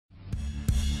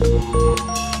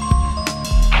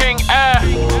King F,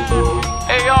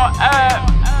 AR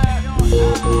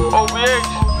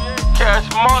OBH, Cash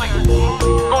Money,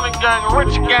 Golden Gang,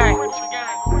 Rich Gang.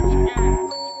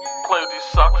 Play with these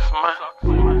suckers, man.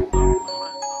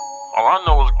 All I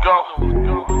know is go.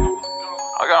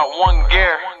 I got one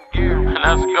gear, and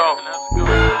that's go.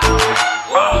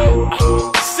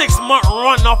 6-month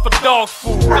run off of dog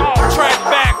food. Trash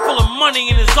bag full of money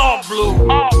and it's all blue. 3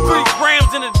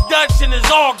 grams in a Dutch and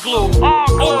it's all glue.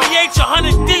 OBH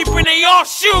 100 deep and they all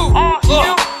shoot.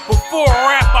 Before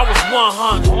rap I was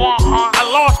 100. I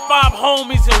lost 5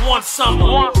 homies in one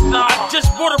summer. I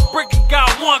just bought a brick and got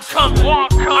one coming.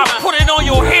 I put it on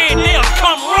your head, they'll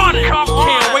come running.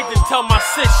 Can't wait to tell my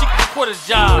sis she can quit a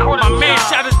job. My man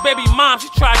shot his baby mom, she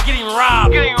tried getting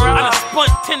robbed. I done spun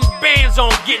 10 bands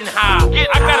on getting high.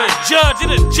 I got a judge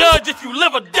and a judge if you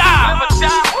live or die.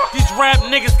 These rap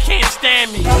niggas can't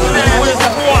stand me. When it's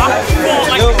war, I perform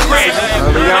like a Grammy.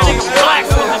 That nigga black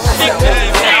with the shit with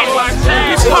his hand.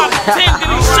 He popped 10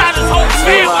 then he shot his whole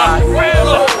family.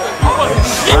 Look,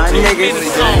 shit to me in the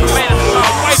song. Man, it's all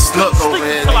right. Sleep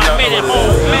till I made it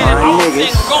home. I was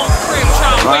in gon' crib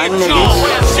trying to wait John.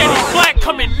 Shady black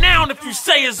coming down if you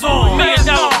say it's on. $1 million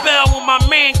bell when my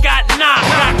man got knocked.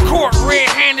 Got caught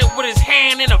red-handed with his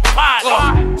hand in a pot.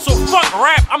 So fuck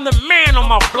rap, I'm the man on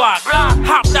my block.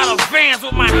 Hopped out of Vans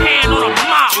with my hand on a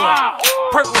mop.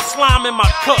 Purple slime in my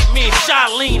cup, me and Shy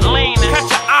lean.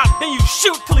 Catch a op, then you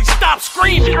shoot till he stops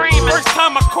screaming. First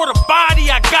time I caught a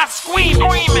body, I got squeaming.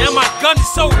 And my gun is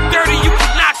so dirty, you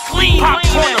cannot clean.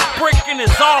 Popcorn a brick and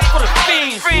it's all for the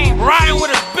fiends. Riding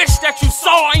with a bitch that you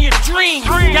saw in your dreams.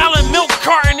 Gallon milk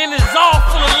carton and it's all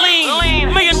full of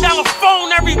lean. $1 million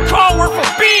phone, every call worth a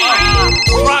bean.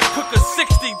 Rock cook a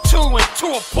 62 and to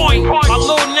a point. My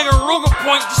little nigga Ruger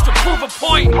point just to prove a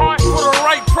point. For the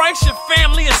right price, your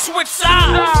family will switch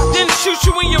sides. Then shoot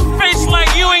you in your face like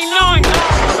you ain't knowing.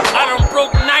 I done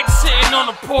broke nights sitting on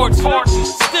the porch.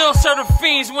 Still serve the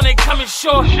fiends when they coming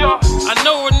short. I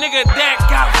know a nigga that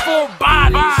got 4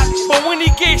 bodies, but when he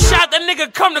get shot, that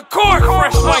nigga come to court.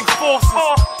 Fresh white forces,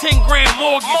 10 grand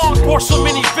mortgage. Bought so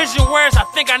many vision wares, I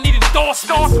think I need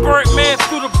endorsements. Birdman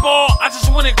threw the ball, I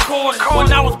just went and caught it.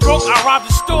 When I was broke, I robbed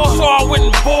the store, so I went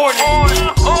and bought it.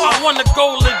 I wanna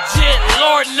go legit,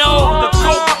 Lord no. The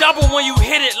coke double when you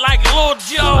hit it like Lil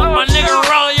Joe. My nigga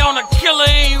rally on a killer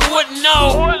and you wouldn't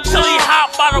know till he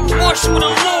hop by the bush with a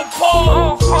little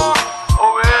pole.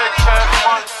 OBH, Cash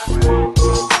Money.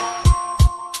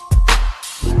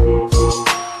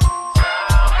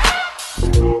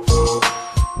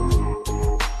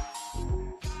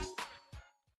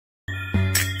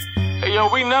 Hey yo,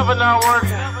 we never not working.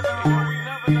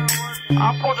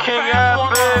 King F,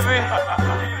 baby.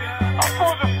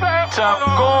 Top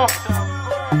Gon.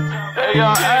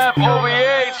 AR,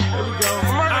 OBH.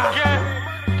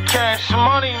 Cash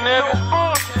Money, nigga.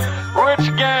 Rich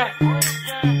Gang.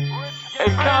 Hey,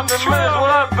 Compton Mess, what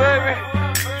up, baby?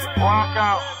 Walk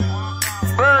out.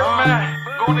 Birdman.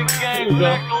 Golden Gang,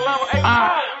 next level.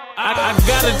 I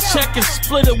gotta check and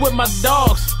split it with my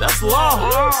dogs, that's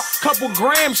law. Couple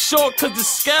grams short cause the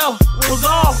scale was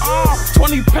off.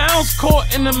 20 pounds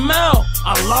caught in the mail,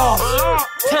 I lost.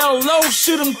 Tell Low,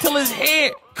 shoot him till his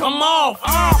head come off.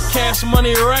 Cash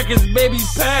Money Records, baby,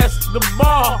 pass the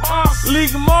ball.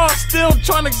 League Mont still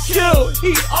trying to kill,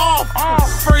 he off.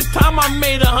 First time I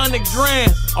made 100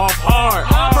 grand off hard.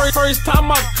 First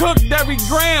time I cooked every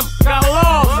gram, got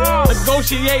lost.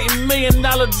 Negotiating $1 million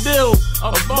deals,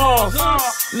 a boss.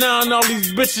 Now and all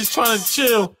these bitches trying to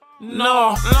chill.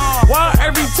 No. Why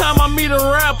every time I meet a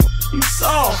rapper, he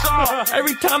soft?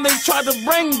 Every time they try to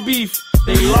bring beef,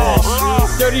 they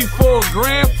lost. 34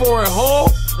 grand for a hole,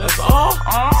 that's all.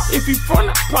 If he front,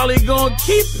 I'm probably gonna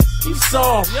keep it. He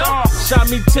soft. Shot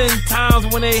me 10 times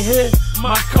when they hit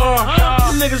my car.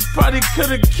 Niggas probably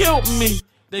could've killed me.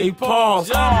 They pause.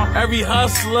 Every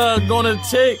hustler gonna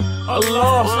take a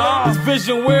loss. This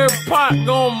vision weird pot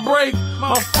gon' break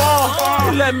my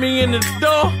fall. You let me in the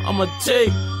door, I'ma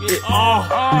take it off.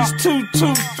 These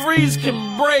 223s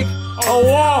can break a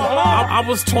wall. I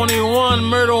was 21,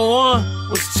 murder 1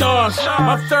 was charged.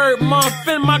 My 3rd month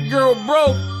in, my girl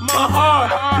broke my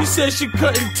heart. She said she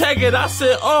couldn't take it. I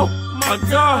said, oh my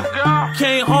God.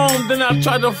 Came home, then I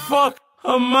tried to fuck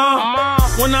her mom.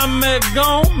 When I met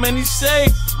Gon, man, he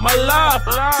saved my life.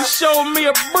 He showed me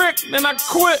a brick, then I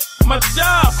quit my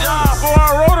job. Before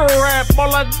I wrote a rap,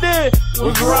 all I did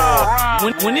was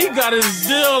rob. When he got his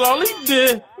deal, all he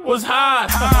did was hide.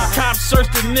 Cops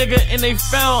searched the nigga and they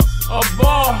found a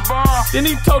ball. Then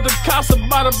he told the cops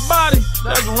about a body.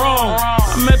 That's wrong.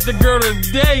 I met the girl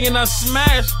today and I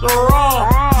smashed the raw.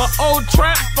 My old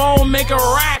trap phone make a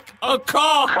rack. A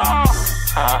car.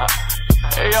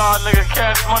 Hey y'all, nigga,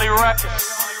 Cash Money Records,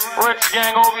 Rich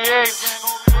Gang OBH.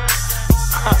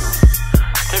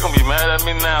 They gon' be mad at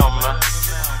me now, man.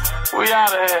 We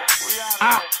outta here.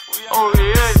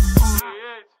 OBH.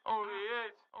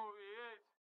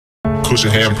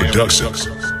 Cushingham Productions.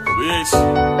 OBH.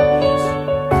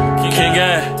 King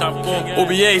Gang.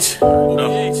 OBH.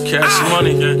 Cash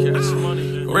Money.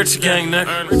 Rich Gang,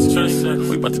 nigga.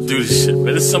 We about to do this shit,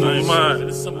 man. It's something of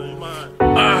mine.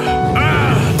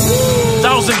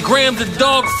 1,000 grams of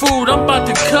dog food, I'm about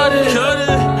to cut it.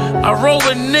 I roll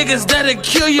with niggas that'll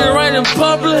kill you right in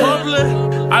public.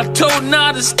 I told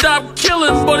Nah to stop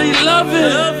killing, but he love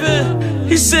it.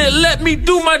 He said, let me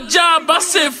do my job. I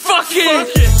said, fuck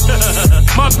it.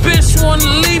 My bitch wanna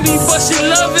leave me, but she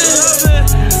love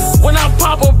it. When I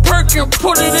pop a perk and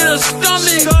put it in her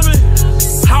stomach.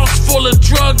 House full of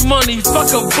drug money,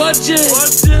 fuck a budget.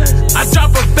 I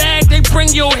drop a bag, they bring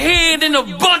your head in a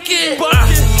bucket.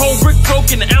 Whole brick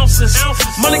broken ounces.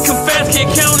 Money come fast, can't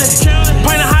count it.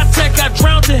 Pint of high tech, I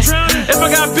drowned it. If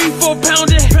I got beef, 4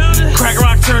 pound it. Crack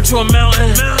rock turned to a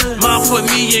mountain. Mom put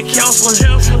me in counseling.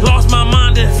 Lost my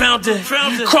mind and found it.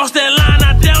 Cross that line,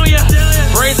 I down ya.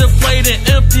 Razor blade and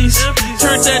empties.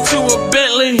 Turned that to a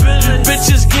Bentley.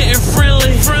 Bitches getting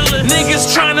friendly.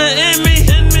 Niggas tryna end me.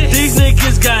 These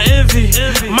niggas got envy.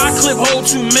 My clip hold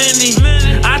too many.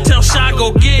 I tell Shy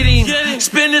go get him.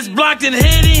 Spin this block and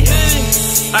hit him.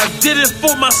 I did it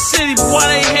for my city, boy,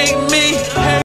 they hate me.